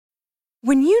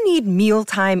When you need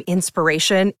mealtime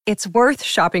inspiration, it's worth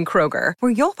shopping Kroger,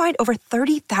 where you'll find over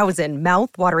 30,000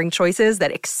 mouth-watering choices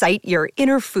that excite your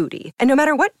inner foodie. And no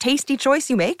matter what tasty choice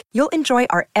you make, you'll enjoy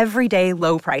our everyday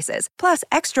low prices, plus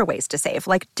extra ways to save,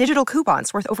 like digital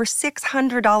coupons worth over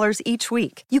 $600 each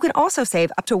week. You can also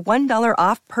save up to $1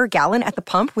 off per gallon at the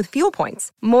pump with fuel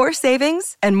points. More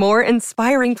savings and more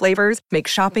inspiring flavors make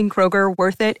shopping Kroger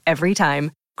worth it every time.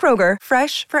 Kroger,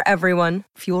 fresh for everyone.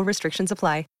 Fuel restrictions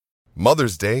apply.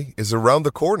 Mother's Day is around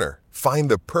the corner.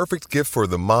 Find the perfect gift for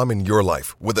the mom in your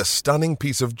life with a stunning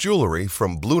piece of jewelry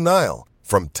from Blue Nile.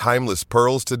 From timeless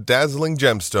pearls to dazzling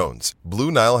gemstones,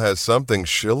 Blue Nile has something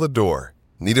she'll adore.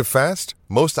 Need it fast?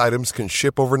 Most items can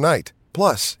ship overnight.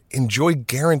 Plus, enjoy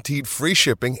guaranteed free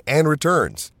shipping and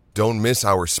returns. Don't miss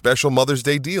our special Mother's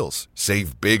Day deals.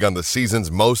 Save big on the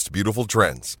season's most beautiful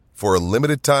trends. For a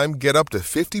limited time, get up to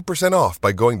 50% off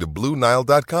by going to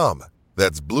BlueNile.com.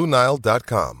 That's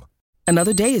BlueNile.com.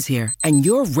 Another day is here, and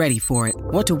you're ready for it.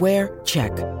 What to wear?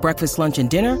 Check. Breakfast, lunch, and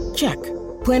dinner? Check.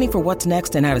 Planning for what's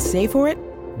next and how to save for it?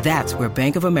 That's where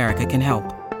Bank of America can help.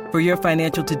 For your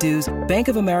financial to-dos, Bank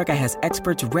of America has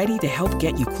experts ready to help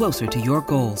get you closer to your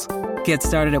goals. Get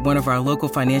started at one of our local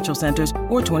financial centers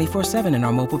or 24/7 in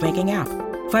our mobile banking app.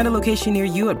 Find a location near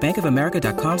you at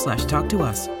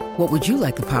bankofamerica.com/talktous. What would you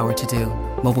like the power to do?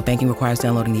 Mobile banking requires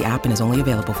downloading the app and is only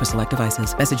available for select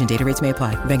devices. Message and data rates may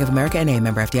apply. Bank of America N.A.,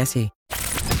 member FDIC.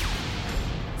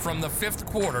 From the Fifth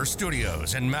Quarter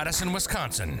Studios in Madison,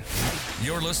 Wisconsin,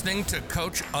 you're listening to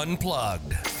Coach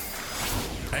Unplugged.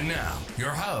 And now,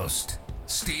 your host,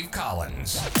 Steve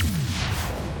Collins.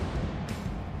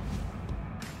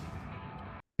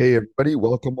 Hey everybody,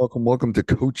 welcome to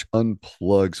Coach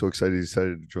Unplugged. So excited you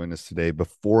decided to join us today.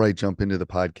 Before I jump into the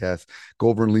podcast, go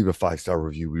over and leave a 5-star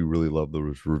review. We really love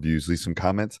those reviews. Leave some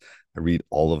comments. I read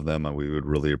all of them and we would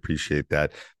really appreciate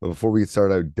that. But before we get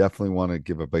started, I definitely want to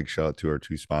give a big shout out to our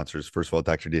two sponsors. First of all,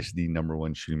 Dr. Dish, the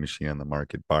 #1 shooting machine on the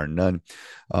market, bar none.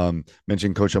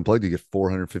 Mention Coach Unplugged, you get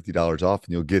 $450 off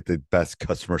and you'll get the best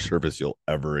customer service you'll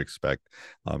ever expect.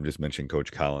 Just mention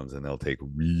Coach Collins and they'll take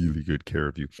really good care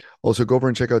of you. Also, go over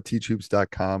and check out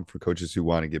teachhoops.com for coaches who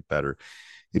want to get better.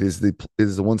 It is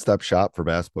the one-stop shop for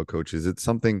basketball coaches. It's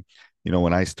something, you know,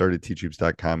 when I started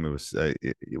teachhoops.com, it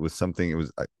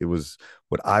was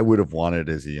what I would have wanted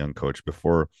as a young coach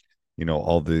before, you know,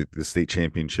 all the state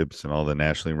championships and all the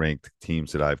nationally ranked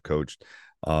teams that I've coached.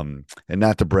 And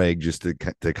not to brag, just to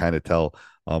kind of tell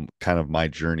kind of my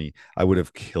journey, I would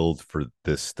have killed for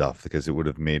this stuff because it would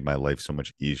have made my life so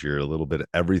much easier. A little bit of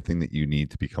everything that you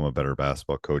need to become a better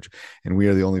basketball coach. And we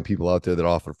are the only people out there that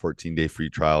offer 14-day free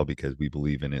trial because we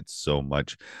believe in it so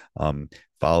much.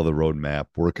 Follow the roadmap,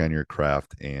 work on your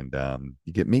craft, and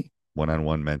you get me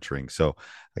one-on-one mentoring. So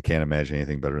I can't imagine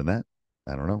anything better than that.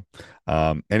 I don't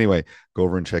know. Anyway, go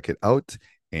over and check it out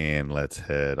and let's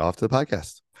head off to the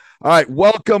podcast. All right.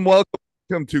 Welcome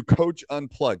to Coach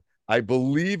Unplugged. I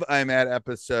believe I'm at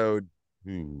episode.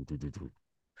 I'm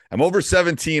over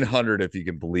 1,700, if you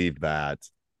can believe that.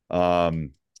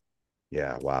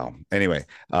 Yeah. Wow. Anyway,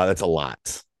 that's a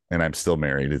lot. And I'm still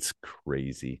married. It's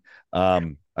crazy.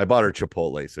 I bought her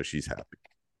Chipotle, so she's happy.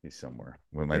 She's somewhere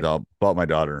with my dog. Bought my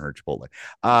daughter and her Chipotle.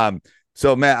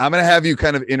 So Matt, I'm going to have you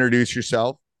kind of introduce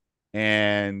yourself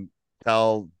and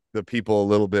tell the people a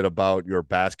little bit about your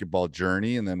basketball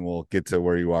journey, and then we'll get to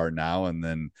where you are now. And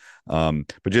then,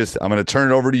 but just, I'm going to turn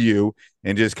it over to you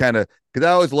and just kind of, because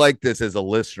I always like this as a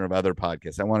listener of other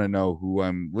podcasts. I want to know who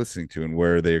I'm listening to and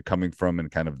where they're coming from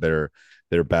and kind of their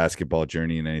basketball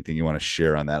journey and anything you want to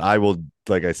share on that. I will,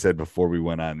 like I said, before we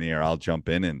went on the air, I'll jump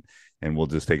in and we'll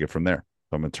just take it from there.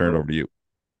 So I'm going to turn it over to you.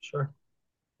 Sure.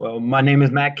 Well, my name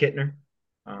is Matt Kittner.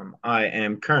 I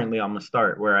am currently, I'm going to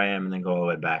start where I am and then go all the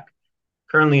way back.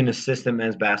 Currently an assistant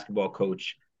men's basketball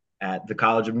coach at the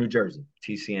College of New Jersey,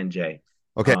 TCNJ.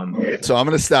 Okay, so I'm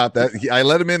going to stop that. I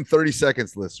let him in 30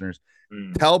 seconds, listeners.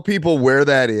 Tell people where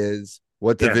that is,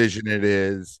 what division it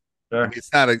is. Sure.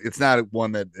 It's not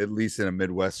one that, at least in a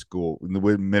Midwest school, in the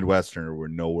Midwestern,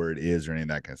 would know where it is or any of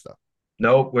that kind of stuff.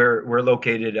 No, we're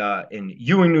located in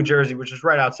Ewing, New Jersey, which is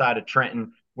right outside of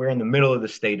Trenton. We're in the middle of the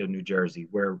state of New Jersey.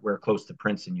 We're close to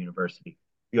Princeton University.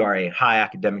 We are a high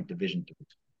academic Division III.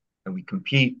 And we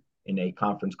compete in a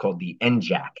conference called the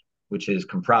NJAC, which is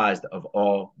comprised of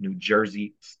all New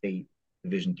Jersey State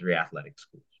Division III athletic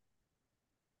schools.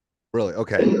 Really?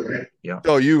 Okay. Yeah.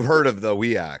 So you've heard of the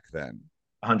WEAC then?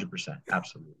 100%.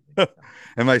 Absolutely.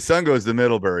 And my son goes to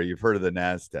Middlebury. You've heard of the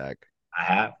NASDAQ? I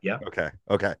have. Yeah. Okay.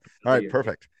 All right.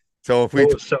 Perfect. So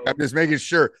I'm just making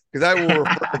sure, because I will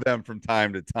refer to them from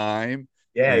time to time.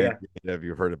 Yeah, And yeah, have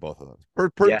you heard of both of those?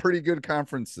 yeah. Pretty good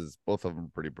conferences. Both of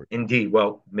them pretty. Indeed.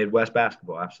 Well, Midwest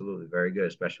basketball, absolutely very good,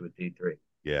 especially with D3.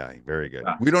 Yeah, very good.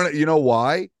 Wow. We don't. You know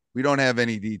why? We don't have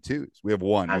any D2s. We have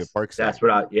one. We have Parkside.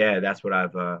 That's what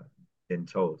I've been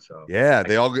told. So Yeah, I they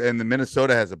can, all and the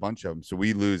Minnesota has a bunch of them, so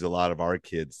we lose a lot of our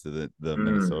kids to the mm,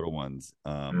 Minnesota ones,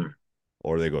 mm,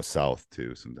 or they go south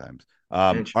too sometimes.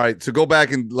 All interesting. right, so go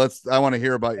back and let's. I want to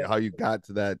hear about how you got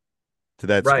to that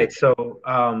Right. school.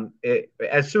 So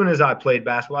as soon as I played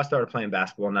basketball, I started playing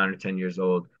basketball 9 or 10 years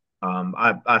old.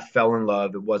 I fell in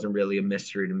love. It wasn't really a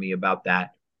mystery to me about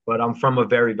that. But I'm from a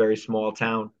very, very small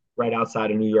town right outside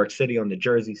of New York City on the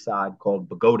Jersey side called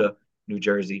Bogota, New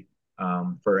Jersey.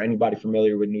 For anybody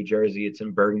familiar with New Jersey, it's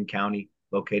in Bergen County,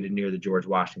 located near the George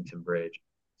Washington Bridge.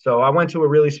 So I went to a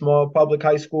really small public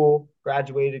high school,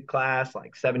 graduated class,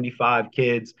 like 75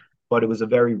 kids, but it was a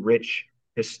very rich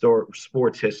historic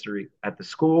sports history at the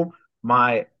school.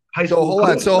 My high So school hold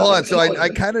on, coach. so hold on. So I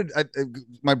kind of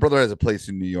my brother has a place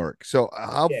in New York. So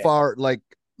how Yeah. far, like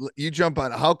you jump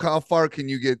on, how far can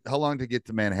you get? How long to get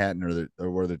to Manhattan or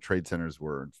where the trade centers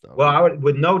were and stuff? Well, I would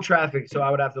with no traffic, so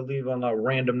I would have to leave on a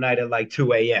random night at like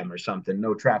 2 a.m. or something.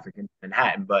 No traffic in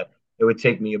Manhattan, but it would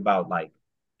take me about like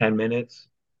 10 minutes,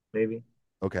 maybe.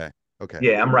 Okay, okay,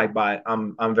 Yeah, I'm right by.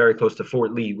 I'm very close to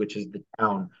Fort Lee, which is the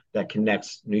town that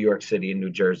connects New York City and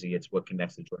New Jersey. It's what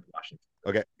connects to George Washington.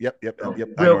 okay. So Yep. I know real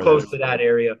where that close is. to that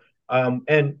area.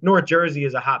 And North Jersey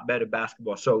is a hotbed of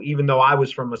basketball. So even though I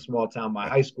was from a small town, my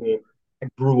high school, I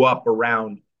grew up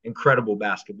around incredible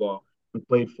basketball. We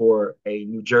played for a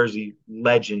New Jersey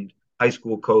legend high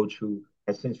school coach who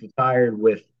has since retired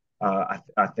with,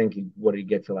 I think what did he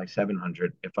get to like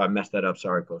 700? If I messed that up,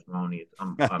 sorry, Coach Mahoney.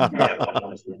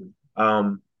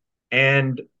 Um,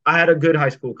 and I had a good high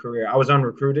school career. I was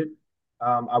unrecruited.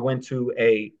 I went to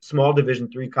a small Division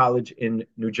III college in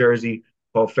New Jersey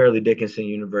called Fairleigh Dickinson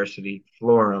University,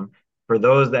 Florham. For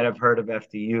those that have heard of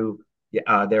FDU,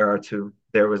 there are two.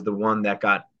 There was the one that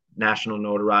got national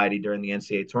notoriety during the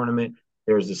NCAA tournament.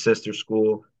 There's a sister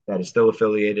school that is still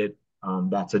affiliated.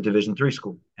 That's a Division III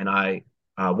school, and I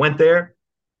went there.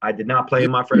 I did not play You,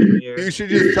 in my freshman year. you should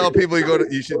just tell people you go to.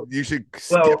 You should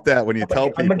skip Well, that when you tell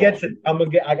I'm gonna people. get to. I'm gonna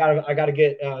get. I gotta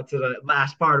get to the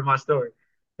last part of my story.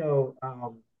 So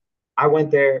I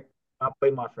went there. I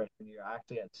played my freshman year. I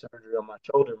actually had surgery on my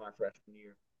shoulder my freshman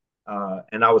year,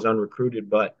 and I was unrecruited,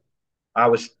 but I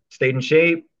was stayed in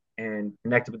shape and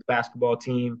connected with the basketball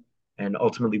team, and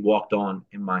ultimately walked on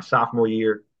in my sophomore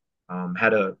year.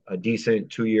 Had a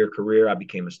decent 2 year career. I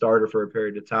became a starter for a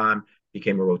period of time.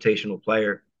 Became a rotational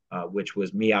player, which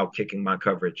was me out kicking my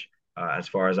coverage as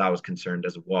far as I was concerned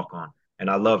as a walk on. And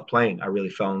I loved playing. I really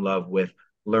fell in love with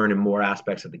learning more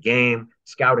aspects of the game.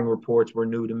 Scouting reports were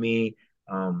new to me.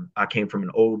 I came from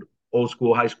an old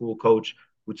school high school coach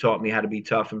who taught me how to be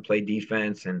tough and play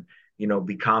defense and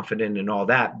be confident and all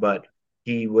that. But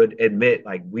he would admit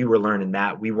like we were learning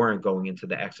that we weren't going into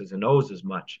the X's and O's as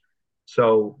much.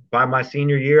 So by my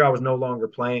senior year, I was no longer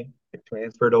playing. I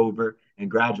transferred over and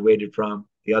graduated from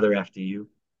the other FDU,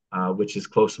 which is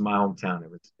close to my hometown.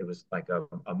 It was like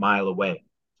a mile away.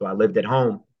 So I lived at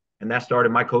home, and that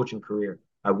started my coaching career.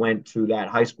 I went to that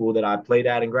high school that I played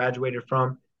at and graduated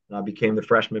from, and I became the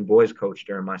freshman boys coach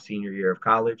during my senior year of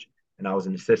college, and I was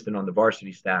an assistant on the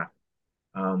varsity staff.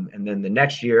 And then the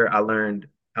next year, I learned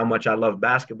how much I love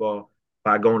basketball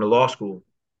by going to law school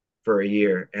for a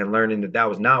year and learning that that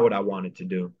was not what I wanted to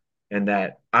do, and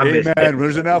that I missed. Amen.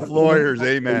 There's enough lawyers.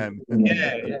 Amen.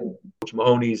 Yeah. Coach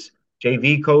Mahoney's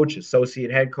JV coach,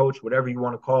 associate head coach, whatever you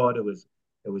want to call it. It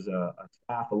was a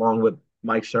staff along with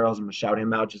Mike Searles. I'm gonna shout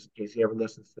him out just in case he ever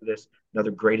listens to this. Another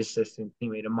great assistant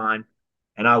teammate of mine,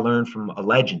 and I learned from a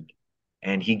legend,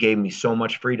 and he gave me so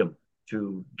much freedom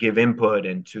to give input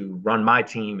and to run my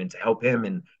team and to help him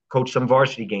and coach some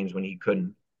varsity games when he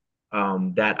couldn't.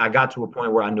 That I got to a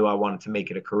point where I knew I wanted to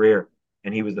make it a career.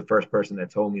 And he was the first person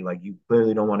that told me, like, you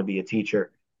clearly don't want to be a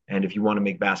teacher. And if you want to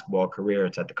make basketball a career,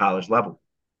 it's at the college level.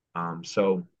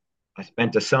 So I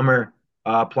spent a summer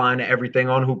applying to everything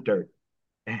on Hoop Dirt.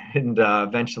 And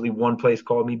eventually one place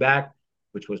called me back,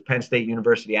 which was Penn State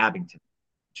University Abington,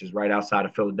 which is right outside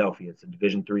of Philadelphia. It's a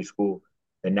Division III school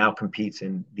that now competes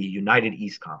in the United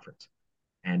East Conference.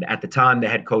 And at the time, the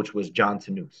head coach was John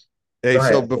Tanous. Hey,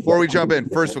 so before we jump in,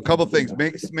 first, a couple things.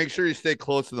 Make sure you stay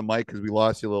close to the mic because we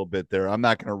lost you a little bit there. I'm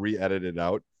not going to re-edit it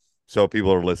out, so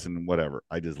people are listening. Whatever,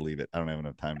 I just leave it. I don't have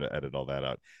enough time to edit all that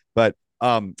out. But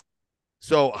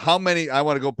so how many? I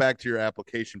want to go back to your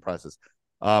application process.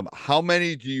 How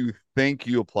many do you think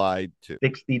you applied to?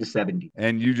 60 to 70.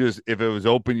 And you just, if it was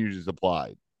open, you just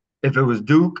applied. If it was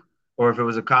Duke or if it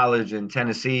was a college in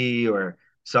Tennessee or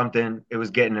something, it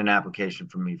was getting an application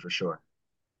from me for sure.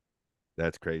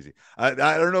 That's crazy. I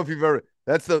don't know if you've ever.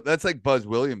 That's like Buzz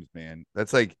Williams, man.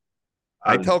 That's like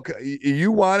I Um, tell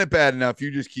you want it bad enough,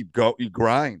 you just you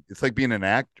grind. It's like being an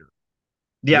actor.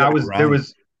 You yeah, got to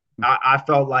grind. I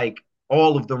felt like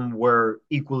all of them were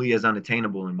equally as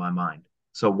unattainable in my mind.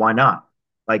 So why not?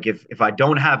 Like if I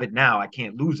don't have it now, I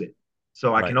can't lose it.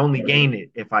 So I Right. can only gain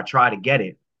it if I try to get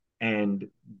it. And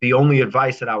the only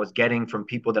advice that I was getting from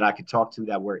people that I could talk to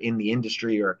that were in the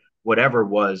industry or whatever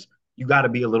was, you got to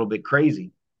be a little bit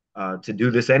crazy to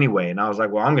do this anyway. And I was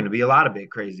like, well, I'm going to be a lot of bit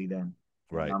crazy then, and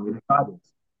Right. I'm going to try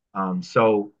this.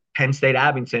 So Penn State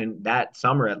Abington that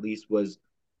summer at least was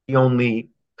the only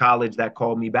college that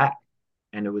called me back,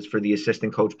 and it was for the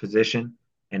assistant coach position.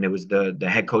 And it was the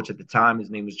head coach at the time. His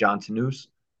name was John Tanous.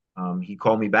 He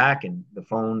called me back, and the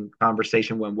phone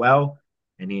conversation went well.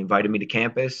 And he invited me to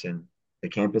campus, and the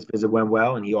campus visit went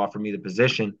well, and he offered me the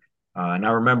position. And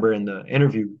I remember in the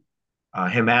interview,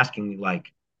 him asking me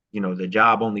like, the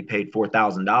job only paid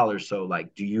 $4,000. So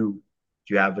like, do you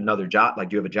have another job? Like,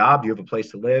 do you have a job? Do you have a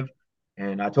place to live?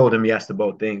 And I told him yes to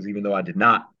both things, even though I did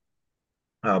not.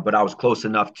 But I was close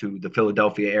enough to the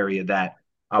Philadelphia area that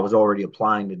I was already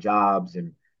applying to jobs,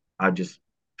 and I just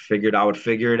figured I would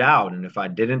figure it out. And if I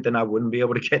didn't, then I wouldn't be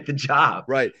able to get the job.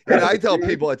 Right. And I tell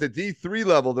people at the D3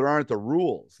 level, there aren't the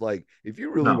rules. Like, if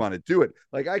you really No. want to do it,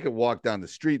 like I could walk down the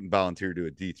street and volunteer to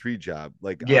a D3 job.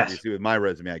 Like, Yes. obviously, with my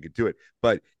resume, I could do it.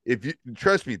 But if you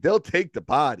trust me, they'll take the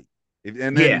body.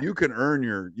 And then Yeah. you can earn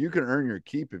your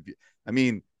keep if you, I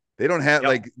mean, they don't have Yep.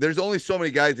 like, there's only so many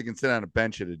guys that can sit on a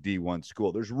bench at a D1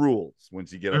 school. There's rules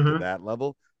once you get up to that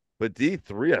level. But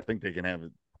D3, I think they can have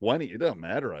 20. It doesn't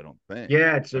matter, I don't think.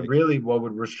 Yeah, it's Like, really what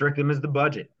would restrict them is the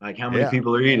budget. Like how many yeah,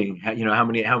 people are eating? How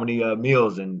many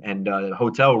meals and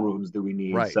hotel rooms do we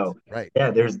need? right, So right. yeah,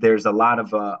 there's a lot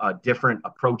of a different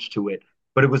approach to it.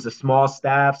 But it was a small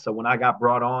staff, so when I got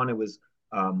brought on, it was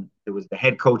the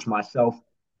head coach, myself,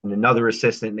 and another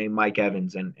assistant named Mike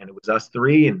Evans, and it was us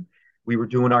three, and we were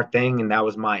doing our thing, and that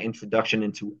was my introduction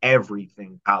into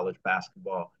everything college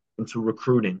basketball, into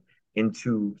recruiting,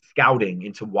 into scouting,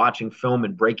 into watching film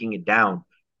and breaking it down.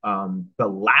 The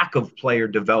lack of player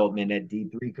development at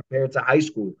D3 compared to high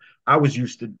school. I was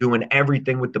used to doing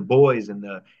everything with the boys in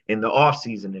the off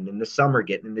season and in the summer,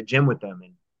 getting in the gym with them.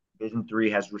 And Division 3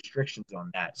 has restrictions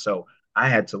on that, so I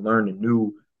had to learn a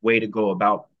new way to go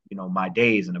about my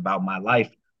days and about my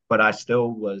life. But I still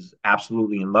was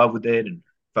absolutely in love with it, and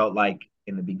felt like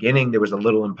in the beginning there was a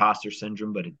little imposter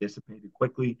syndrome, but it dissipated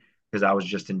quickly because I was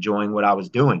just enjoying what I was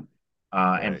doing.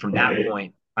 And from that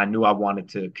point, I knew I wanted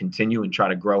to continue and try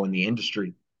to grow in the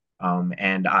industry.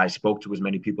 And I spoke to as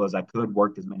many people as I could,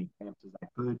 worked as many camps as I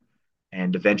could,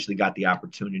 and eventually got the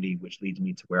opportunity, which leads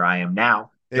me to where I am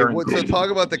now. Hey, so talk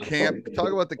about the camp.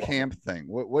 Talk about the camp thing.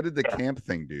 What did the camp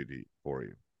thing do for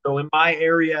you? So in my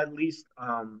area, at least,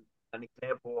 an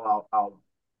example, I'll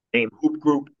name Hoop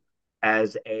Group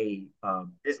as a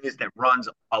business that runs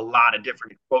a lot of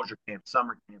different exposure camps,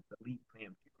 summer camps, elite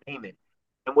camps, you name it.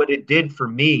 And what it did for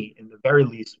me, in the very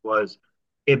least, was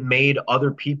it made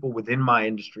other people within my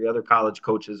industry, other college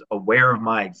coaches, aware of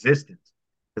my existence,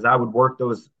 because I would work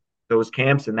those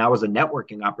camps, and that was a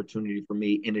networking opportunity for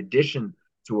me, in addition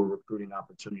to a recruiting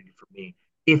opportunity for me,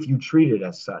 if you treat it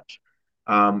as such.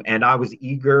 And I was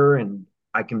eager, and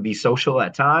I can be social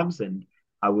at times, and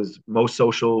I was most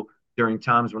social during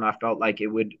times when I felt like it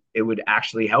would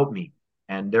actually help me.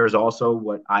 And there's also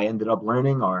what I ended up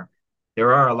learning are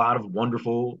there are a lot of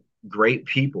wonderful, great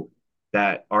people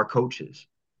that are coaches.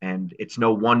 And it's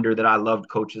no wonder that I loved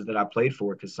coaches that I played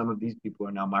for, because some of these people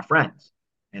are now my friends,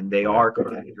 and they are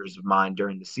competitors of mine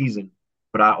during the season.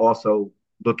 But I also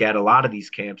look at a lot of these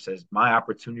camps as my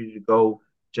opportunity to go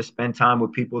just spend time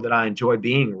with people that I enjoy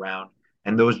being around.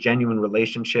 And those genuine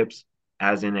relationships,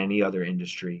 as in any other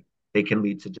industry, they can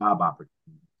lead to job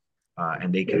opportunities,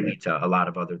 and they can lead to a lot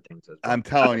of other things as well. I'm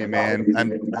telling you, man.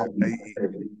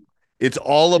 It's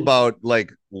all about,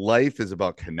 like, life is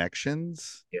about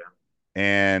connections. Yeah.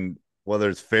 And whether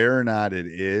it's fair or not, it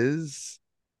is.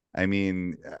 I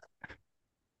mean,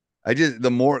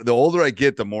 the older I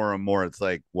get, the more and more it's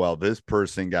like, well, this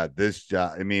person got this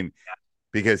job. I mean,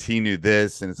 because he knew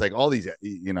this, and it's like all these,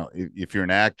 if you're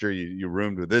an actor, you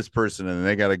roomed with this person, and then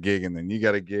they got a gig, and then you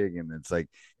got a gig, and it's like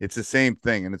it's the same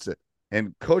thing.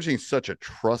 And coaching is such a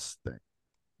trust thing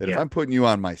that if I'm putting you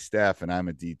on my staff and I'm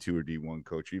a D2 or D1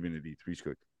 coach, or even a D3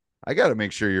 coach, I got to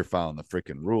make sure you're following the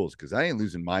freaking rules, because I ain't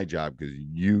losing my job because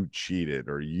you cheated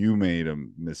or you made a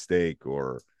mistake.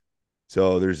 Or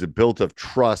so there's a built of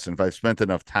trust, and if I've spent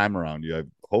enough time around you, I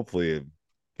hopefully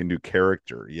can do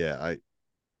character. Yeah,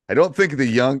 I don't think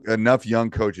enough young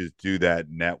coaches do that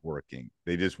networking.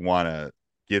 They just want to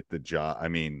get the job. I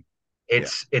mean, yeah,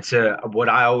 It's a what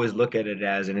I always look at it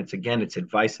as, and it's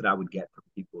advice that I would get from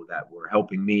people that were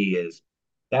helping me is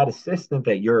that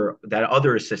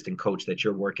other assistant coach that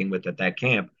you're working with at that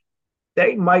camp,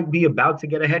 they might be about to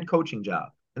get a head coaching job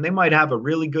and they might have a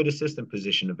really good assistant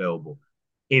position available.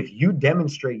 If you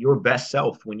demonstrate your best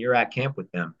self when you're at camp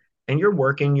with them and you're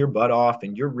working your butt off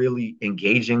and you're really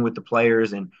engaging with the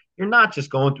players and you're not just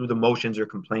going through the motions or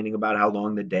complaining about how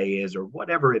long the day is or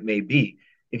whatever it may be,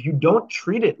 if you don't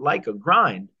treat it like a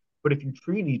grind, but if you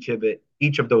treat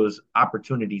each of those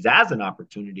opportunities as an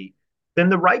opportunity, then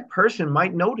the right person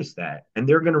might notice that and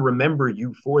they're going to remember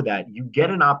you for that. You get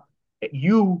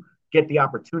the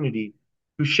opportunity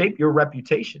to shape your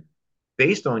reputation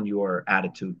based on your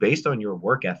attitude, based on your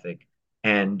work ethic.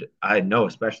 And I know,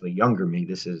 especially younger me,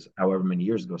 this is however many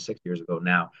years ago, 6 years ago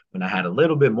now, when I had a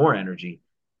little bit more energy.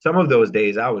 Some of those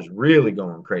days I was really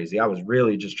going crazy. I was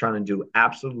really just trying to do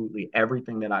absolutely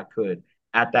everything that I could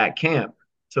at that camp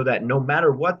so that no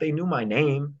matter what, they knew my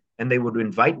name and they would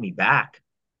invite me back.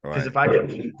 Because right. if I can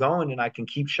keep going and I can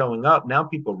keep showing up, now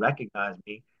people recognize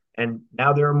me and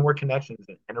now there are more connections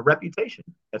and a reputation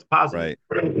that's positive.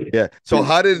 Right. Yeah. So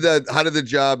how did the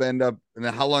job end up, and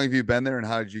how long have you been there, and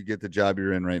how did you get the job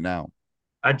you're in right now?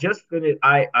 I just finished.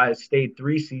 I stayed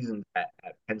 3 seasons at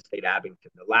Penn State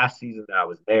Abington. The last season that I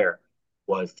was there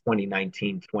was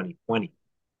 2019, 2020.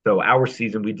 So our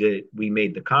season we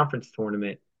made the conference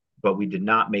tournament, but we did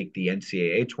not make the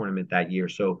NCAA tournament that year.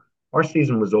 So our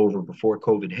season was over before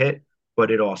COVID hit, but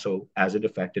it also, as it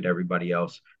affected everybody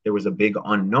else, there was a big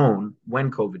unknown when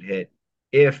COVID hit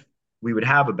if we would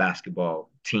have a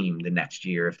basketball team the next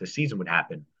year, if the season would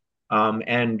happen.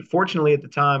 And fortunately, at the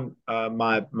time,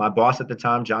 my boss at the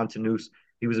time, John Tanous,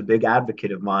 he was a big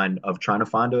advocate of mine of trying to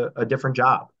find a different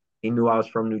job. He knew I was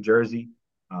from New Jersey,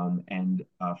 and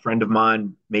a friend of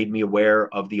mine made me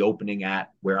aware of the opening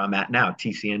at where I'm at now,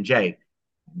 TCNJ.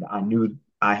 And I knew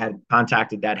I had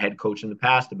contacted that head coach in the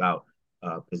past about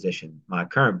position. My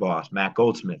current boss, Matt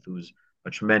Goldsmith, who's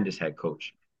a tremendous head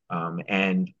coach,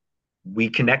 and we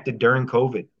connected during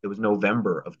COVID. It was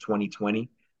November of 2020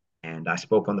 and I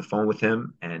spoke on the phone with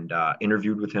him and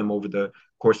interviewed with him over the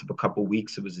course of a couple of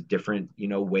weeks. It was a different,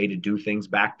 way to do things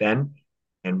back then.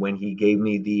 And when he gave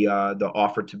me the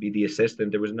offer to be the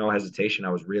assistant, there was no hesitation.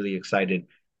 I was really excited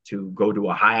to go to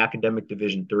a high academic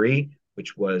Division III,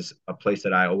 which was a place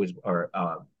that I always, or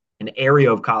an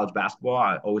area of college basketball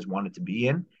I always wanted to be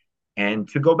in, and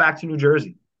to go back to New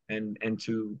Jersey and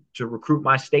to recruit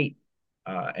my state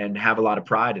and have a lot of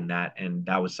pride in that. And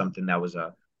that was something that was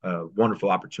a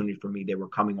wonderful opportunity for me. They were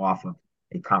coming off of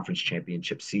a conference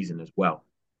championship season as well.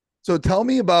 So tell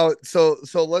me about, so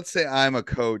let's say I'm a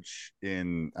coach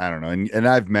in, I don't know, and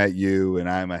I've met you, and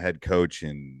I'm a head coach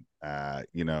in I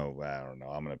don't know,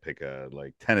 I'm gonna pick a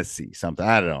like Tennessee, something,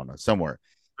 I don't know, somewhere.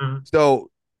 Mm-hmm. So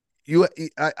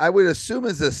I would assume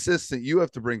as an assistant, you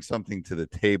have to bring something to the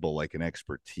table, like an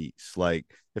expertise. Like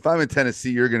if I'm in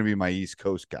Tennessee, you're gonna be my East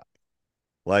Coast guy.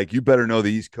 Like you better know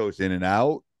the East Coast in and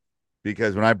out,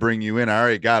 because when I bring you in, I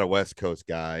already got a West Coast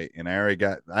guy, and I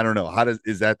don't know,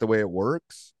 is that the way it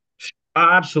works?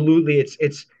 Absolutely.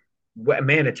 It's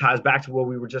man, it ties back to what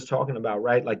we were just talking about,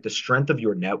 right? Like the strength of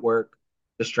your network,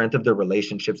 the strength of the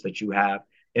relationships that you have.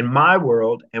 In my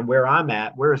world and where I'm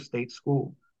at, we're a state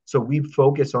school. So we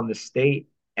focus on the state,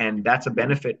 and that's a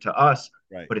benefit to us,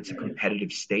 Right. but it's a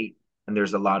competitive state. And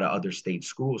there's a lot of other state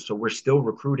schools. So we're still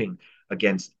recruiting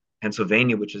against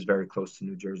Pennsylvania, which is very close to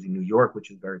New Jersey, New York,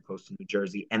 which is very close to New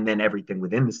Jersey, and then everything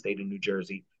within the state of New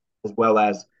Jersey, as well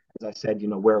as I said,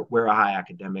 we're a high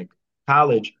academic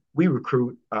college. We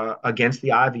recruit against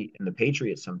the Ivy and the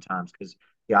Patriots sometimes because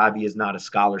the Ivy is not a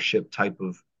scholarship type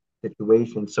of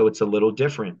situation, so it's a little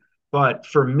different. But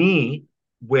for me,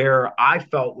 where I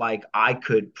felt like I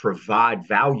could provide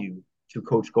value to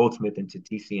Coach Goldsmith and to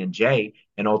TCNJ,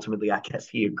 and ultimately I guess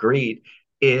he agreed,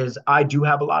 is I do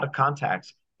have a lot of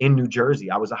contacts in New Jersey.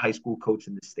 I was a high school coach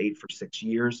in the state for 6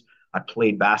 years. I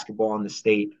played basketball in the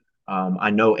state.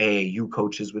 I know AAU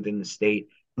coaches within the state,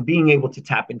 and being able to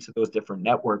tap into those different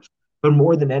networks. But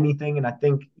more than anything, and I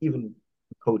think even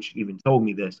coach even told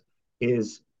me this,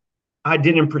 is I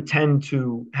didn't pretend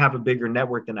to have a bigger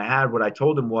network than I had. What I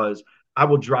told him was, I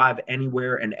will drive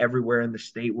anywhere and everywhere in the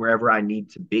state, wherever I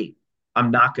need to be. I'm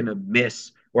not going to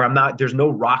miss, or there's no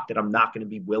rock that I'm not going to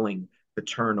be willing to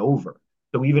turn over.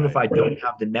 So even if I don't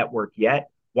have the network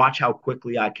yet, watch how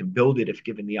quickly I can build it if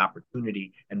given the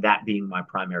opportunity, and that being my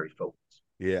primary focus.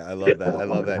 Yeah, I love that. I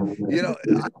love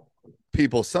that.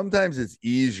 people, sometimes it's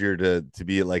easier to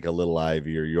be like a little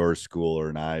Ivy or your school or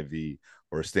an Ivy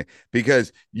or a Sting,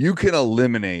 because you can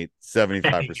eliminate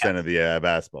 75% of the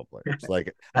basketball players.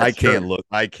 Like I can't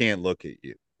look at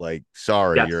you. Like,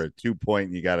 sorry, you're a 2 point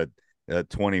and you got a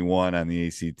 21 on the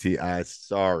ACT.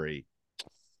 Sorry.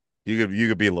 You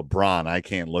could be LeBron. I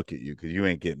can't look at you because you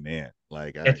ain't getting in.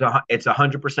 Like it's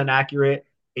 100% accurate.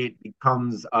 It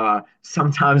becomes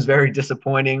sometimes very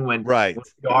disappointing when we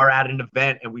are at an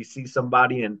event and we see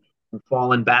somebody and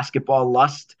fall in basketball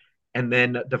lust. And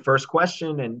then the first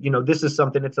question, and this is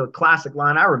something, it's a classic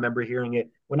line. I remember hearing it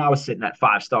when I was sitting at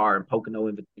 5-star and Pocono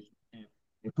Invitation.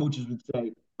 And coaches would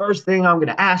say, first thing I'm going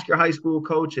to ask your high school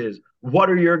coach is, what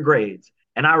are your grades?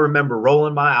 And I remember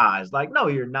rolling my eyes like, no,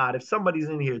 you're not. If somebody's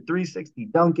in here 360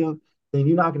 dunking, then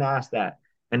you're not going to ask that.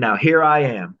 And now here I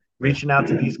am reaching out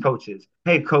to these coaches.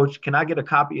 Hey, coach, can I get a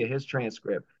copy of his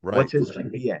transcript? Right. What's his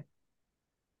GPA?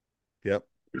 Yep.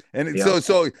 And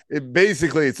so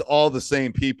basically it's all the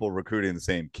same people recruiting the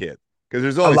same kid, because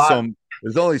there's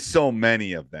only so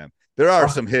many of them. There are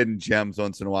some hidden gems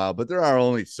once in a while, but there are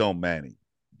only so many.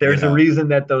 There's a reason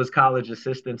that those college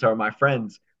assistants are my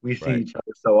friends. We see each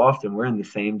other so often. We're in the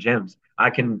same gyms. I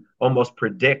can almost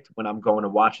predict when I'm going to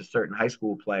watch a certain high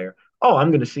school player. Oh, I'm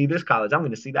going to see this college. I'm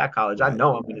going to see that college. I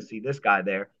know I'm going to see this guy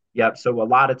there. Yep. So a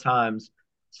lot of times,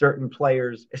 certain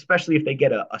players, especially if they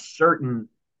get a certain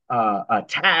a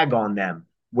tag on them,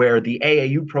 where the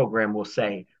AAU program will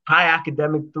say, high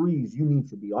academic threes, you need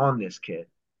to be on this kid.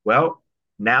 Well,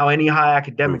 now any high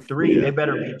academic three, they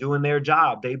better be doing their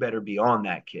job. They better be on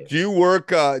that kid. Do you work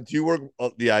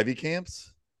the Ivy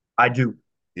camps? I do.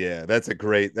 Yeah, that's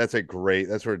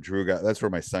where Drew got, that's where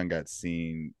my son got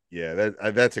seen. Yeah,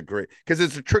 that's a great, because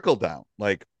it's a trickle down.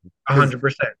 Like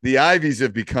 100%. The Ivies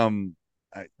have become.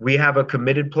 We have a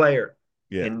committed player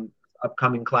in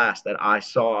upcoming class that I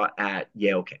saw at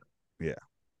Yale camp. Yeah.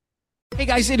 Hey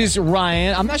guys, it is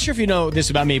Ryan. I'm not sure if you know this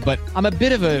about me, but I'm a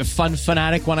bit of a fun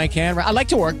fanatic when I can. I like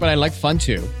to work, but I like fun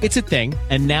too. It's a thing.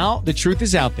 And now the truth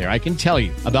is out there. I can tell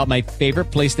you about my favorite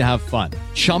place to have fun.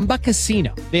 Chumba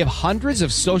Casino. They have hundreds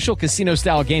of social casino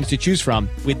style games to choose from,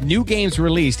 with new games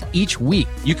released each week.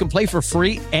 You can play for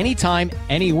free anytime,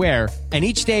 anywhere. And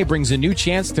each day brings a new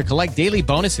chance to collect daily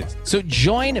bonuses. So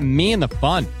join me in the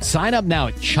fun. Sign up now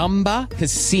at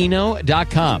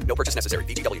ChumbaCasino.com. No purchase necessary.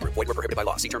 VGW Group. Void where prohibited by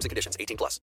law. See terms and conditions.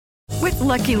 18+. With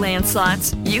Lucky Land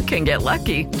Slots, you can get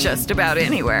lucky just about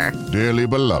anywhere. Dearly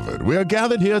beloved, we are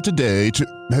gathered here today to...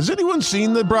 Has anyone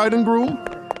seen the bride and groom?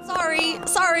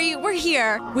 Sorry, we're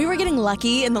here. We were getting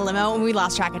lucky in the limo and we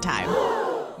lost track of time.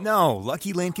 No,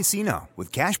 Lucky Land Casino,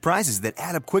 with cash prizes that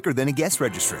add up quicker than a guest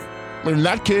registry. In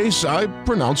that case, I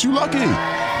pronounce you lucky.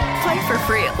 Play for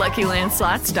free at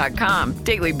LuckyLandSlots.com.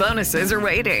 Daily bonuses are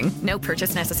waiting. No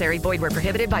purchase necessary. Void where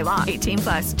prohibited by law.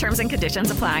 18+. Terms and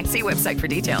conditions apply. See website for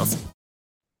details.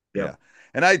 Yeah.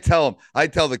 And I tell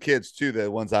the kids too, the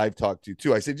ones I've talked to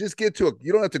too, I said, just get to it.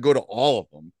 You don't have to go to all of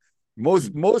them.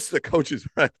 Most of the coaches,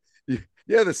 right?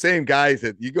 You're the same guys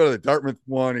that you go to the Dartmouth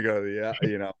one, you go to the,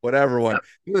 whatever one.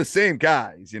 You're the same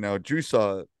guys. Drew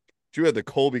had the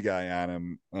Colby guy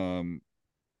on him.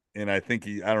 And I think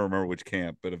I don't remember which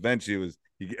camp, but eventually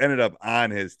he ended up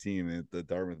on his team at the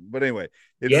Dartmouth. But anyway,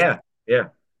 yeah.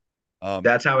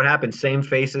 That's how it happens. Same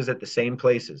faces at the same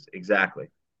places. Exactly.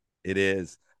 It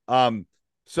is.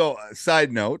 So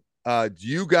side note, do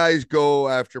you guys go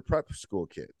after prep school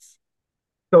kids?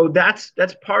 So that's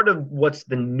part of what's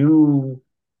the new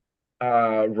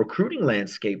recruiting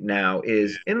landscape now.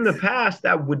 Is in the past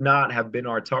that would not have been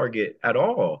our target at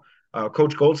all.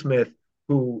 Coach Goldsmith,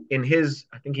 who I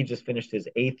think he just finished his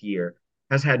 8th year,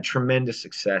 has had tremendous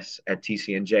success at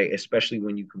TCNJ, especially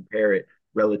when you compare it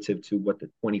relative to what the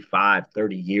 25,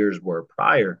 30 years were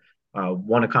prior.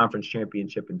 Won a conference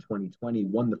championship in 2020,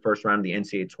 won the first round of the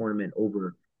NCAA tournament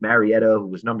over Marietta, who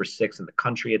was number 6 in the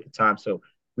country at the time. So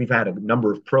we've had a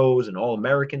number of pros and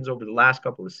All-Americans over the last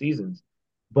couple of seasons.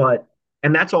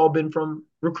 And that's all been from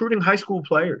recruiting high school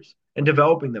players and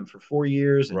developing them for 4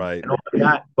 years and all of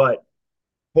that. But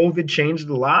COVID changed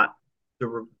a lot.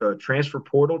 The transfer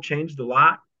portal changed a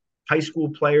lot. High school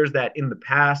players that in the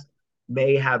past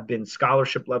may have been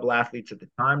scholarship level athletes at the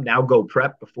time now go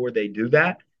prep before they do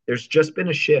that. There's just been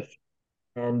a shift.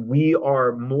 And we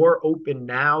are more open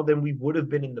now than we would have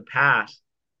been in the past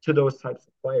to those types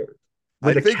of players.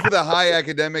 I think for the high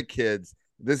academic kids,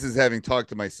 this is having talked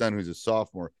to my son who's a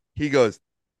sophomore. He goes,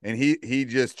 and he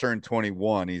just turned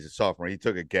 21. He's a sophomore. He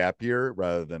took a gap year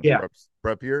rather than a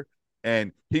prep year.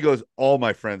 And he goes, all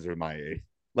my friends are my age.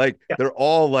 Like, they're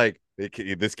all like,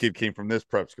 this kid came from this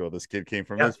prep school. This kid came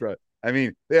from this prep. I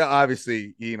mean, yeah,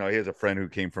 obviously, he has a friend who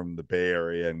came from the Bay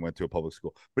Area and went to a public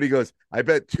school, but he goes, I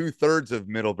bet 2/3 of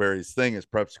Middlebury's thing is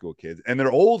prep school kids, and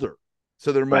they're older,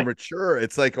 so they're more Right. mature.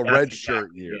 It's like a That's red shirt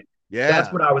exactly year. it. Yeah.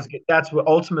 That's what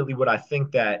ultimately what I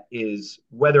think that is,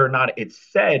 whether or not it's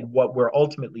said, what we're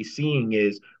ultimately seeing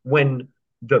is when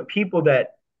the people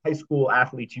that high school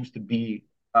athletes used to be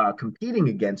competing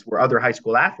against were other high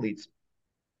school athletes.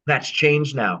 That's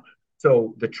changed now.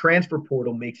 So the transfer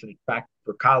portal makes it attractive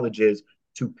for colleges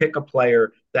to pick a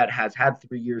player that has had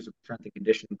 3 years of strength and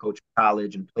conditioning coach in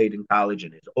college and played in college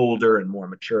and is older and more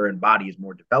mature and body is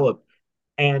more developed.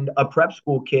 And a prep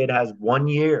school kid has 1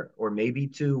 year or maybe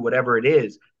two, whatever it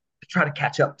is, to try to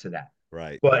catch up to that.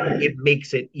 Right. But it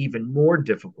makes it even more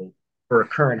difficult for a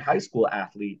current high school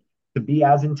athlete to be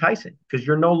as enticing because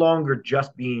you're no longer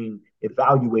just being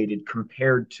evaluated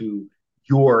compared to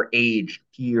your age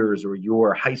peers or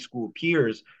your high school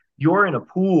peers. You're in a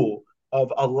pool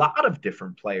of a lot of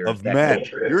different players Of that men.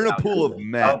 You're in a pool of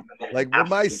men. Like when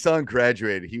my absolutely. son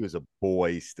graduated, he was a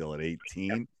boy still at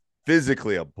 18,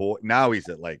 physically a boy. Now he's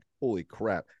at like, holy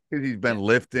crap. He's been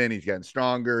lifting, he's gotten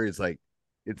stronger. It's like,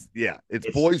 it's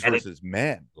boys versus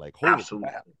men. Like, holy absolutely.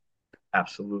 crap.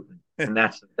 Absolutely. And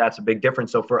that's a big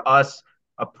difference. So for us,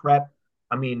 a prep,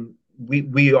 I mean,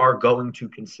 we are going to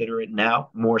consider it now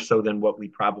more so than what we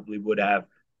probably would have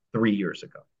 3 years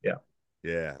ago. Yeah.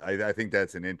 Yeah, I think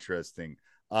that's an interesting.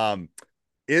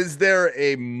 Is there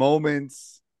a moment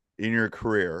in your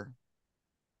career,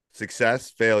 success,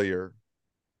 failure,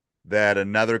 that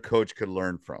another coach could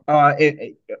learn from?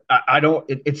 I don't.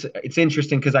 It's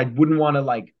interesting because I wouldn't want to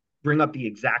like bring up the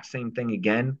exact same thing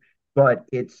again, but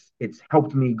it's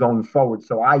helped me going forward.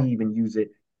 So I even use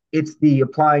it. It's the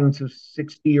applying to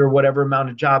 60 or whatever amount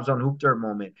of jobs on Hoop Dirt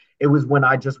moment. It was when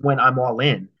I just went, I'm all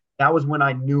in. That was when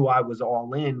I knew I was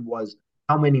all in. Was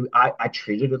how many I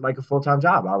treated it like a full time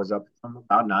job. I was up from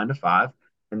about 9 to 5,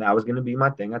 and that was going to be my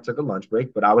thing. I took a lunch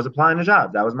break, but I was applying to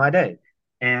jobs. That was my day.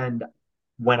 And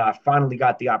when I finally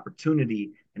got the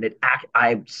opportunity, and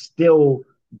I still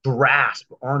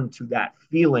grasp onto that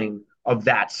feeling of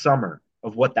that summer,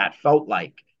 of what that felt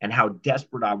like, and how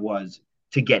desperate I was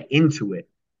to get into it.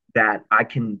 That I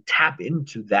can tap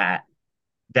into that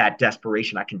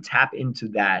desperation. I can tap into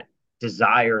that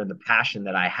desire and the passion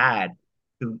that I had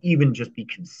to even just be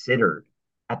considered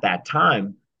at that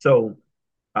time. So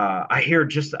I hear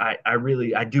just I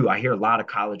really I do I hear a lot of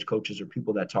college coaches or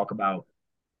people that talk about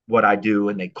what I do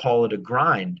and they call it a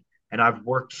grind. And I've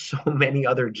worked so many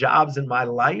other jobs in my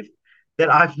life that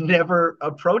I've never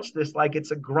approached this like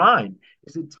it's a grind.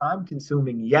 Is it time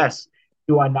consuming? Yes.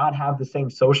 Do I not have the same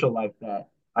social life that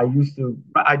I used to?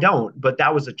 I don't, but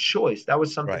that was a choice. That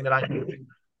was something Right. that I knew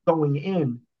going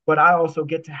in. But I also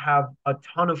get to have a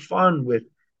ton of fun with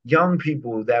young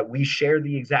people that we share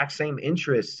the exact same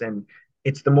interests. And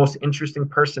it's the most interesting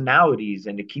personalities.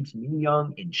 And it keeps me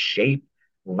young, in shape,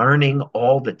 learning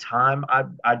all the time.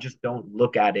 I just don't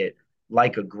look at it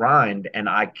like a grind. And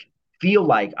I feel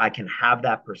like I can have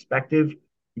that perspective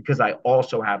because I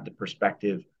also have the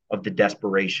perspective of the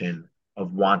desperation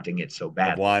of wanting it so Of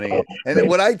badly. wanting it. And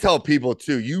what I tell people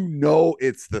too,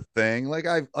 it's the thing.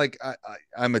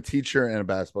 I'm a teacher and a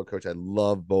basketball coach. I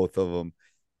love both of them.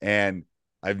 And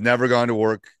I've never gone to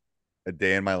work a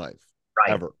day in my life.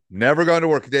 Right. Ever. Never gone to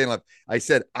work a day in life. I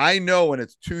said, I know when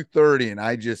it's 2:30 and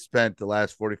I just spent the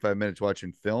last 45 minutes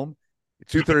watching film.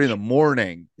 It's 2:30 in the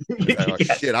morning. Like,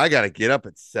 Yes. shit, I gotta get up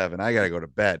at 7. I gotta go to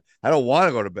bed. I don't want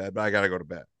to go to bed, but I gotta go to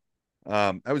bed.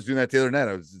 I was doing that the other night.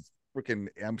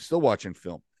 I'm still watching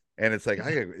film. And it's like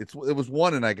it was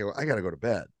 1 and I gotta go to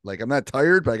bed. Like I'm not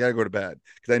tired, but I gotta go to bed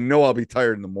because I know I'll be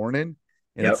tired in the morning.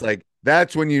 And Yep. it's like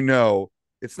that's when you know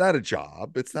it's not a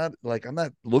job. It's not like I'm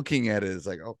not looking at it as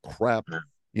like, oh crap,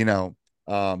 you know.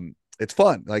 It's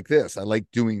fun like this. I like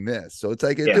doing this. So it's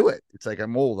like I do it. It's like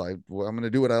I'm old. I'm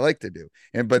gonna do what I like to do.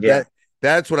 But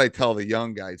that's what I tell the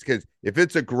young guys, because if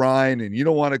it's a grind and you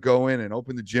don't want to go in and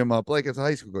open the gym up like as a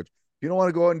high school coach, you don't want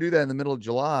to go out and do that in the middle of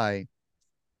July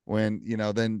when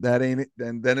then that ain't it.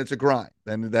 Then it's a grind.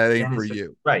 Then that ain't for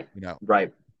you. Right.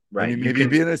 Right. I mean, maybe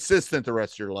be an assistant the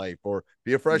rest of your life or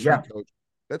be a freshman coach.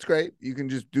 That's great. You can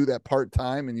just do that part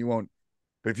time and you won't.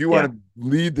 But if you want to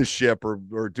lead the ship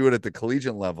or do it at the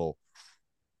collegiate level,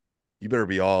 you better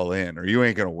be all in or you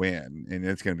ain't going to win. And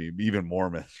it's going to be even more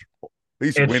miserable. At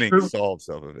least winning solves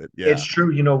some of it. Yeah. It's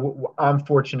true. I'm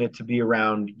fortunate to be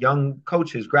around young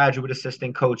coaches, graduate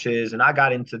assistant coaches, and I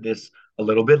got into this a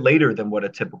little bit later than what a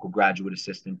typical graduate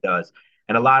assistant does.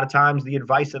 And a lot of times the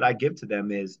advice that I give to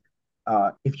them is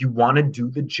if you want to do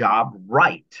the job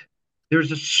right,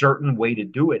 there's a certain way to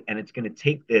do it. And it's going to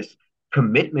take this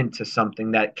commitment to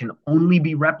something that can only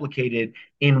be replicated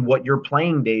in what your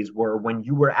playing days were when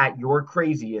you were at your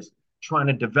craziest trying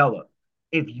to develop.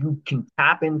 If you can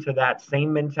tap into that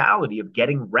same mentality of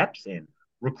getting reps in,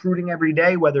 recruiting every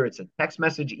day, whether it's a text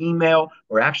message, email,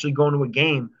 or actually going to a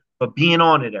game, but being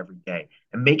on it every day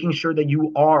and making sure that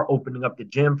you are opening up the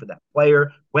gym for that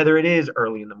player, whether it is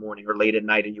early in the morning or late at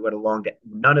night and you had a long day,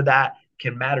 none of that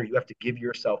can matter. You have to give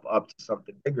yourself up to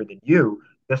something bigger than you,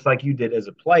 just like you did as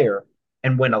a player.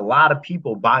 And when a lot of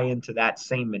people buy into that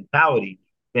same mentality,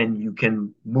 then you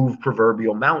can move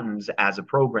proverbial mountains as a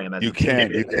program. As you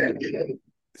can.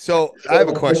 So I have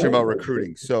a question about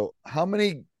recruiting. So how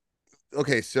many?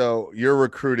 Okay, so you're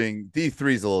recruiting.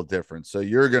 D3 is a little different. So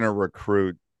you're going to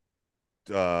recruit.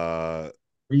 If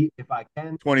I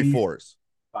can, 24s.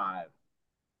 5.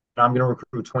 I'm going to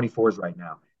recruit 24s right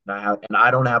now, and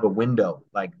I don't have a window.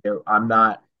 Like I'm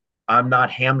not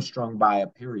hamstrung by a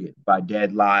period, by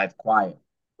dead, live, quiet.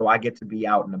 So I get to be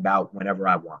out and about whenever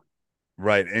I want.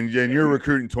 Right, and you're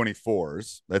recruiting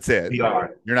 24s. That's it. We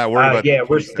are. You're not worried about. Yeah,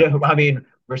 we're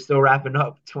still wrapping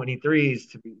up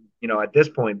 23s to be, at this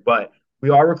point, but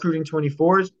we are recruiting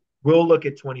 24s. We'll look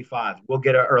at 25. We'll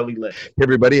get an early list. Hey,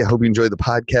 everybody. I hope you enjoyed the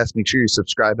podcast. Make sure you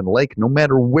subscribe and like no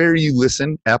matter where you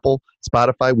listen, Apple,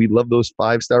 Spotify. We love those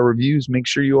 5-star reviews. Make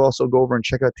sure you also go over and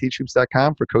check out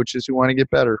teachhoops.com for coaches who want to get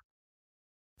better.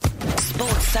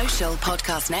 Sports Social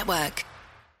Podcast Network.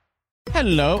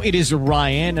 Hello, it is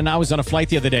Ryan, and I was on a flight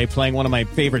the other day playing one of my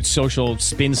favorite social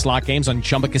spin slot games on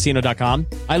ChumbaCasino.com.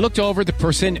 I looked over at the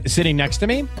person sitting next to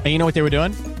me, and you know what they were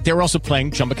doing? They were also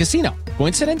playing Chumba Casino.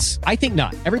 Coincidence? I think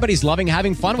not. Everybody's loving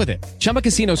having fun with it. Chumba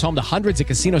Casino is home to hundreds of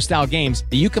casino-style games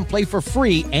that you can play for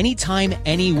free anytime,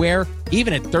 anywhere,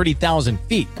 even at 30,000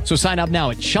 feet. So sign up now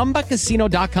at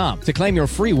ChumbaCasino.com to claim your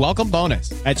free welcome bonus.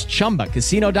 That's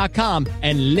ChumbaCasino.com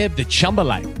and live the Chumba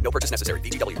life. No purchase necessary.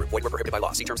 VGW. Void where prohibited by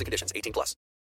law. See terms and conditions. 18+.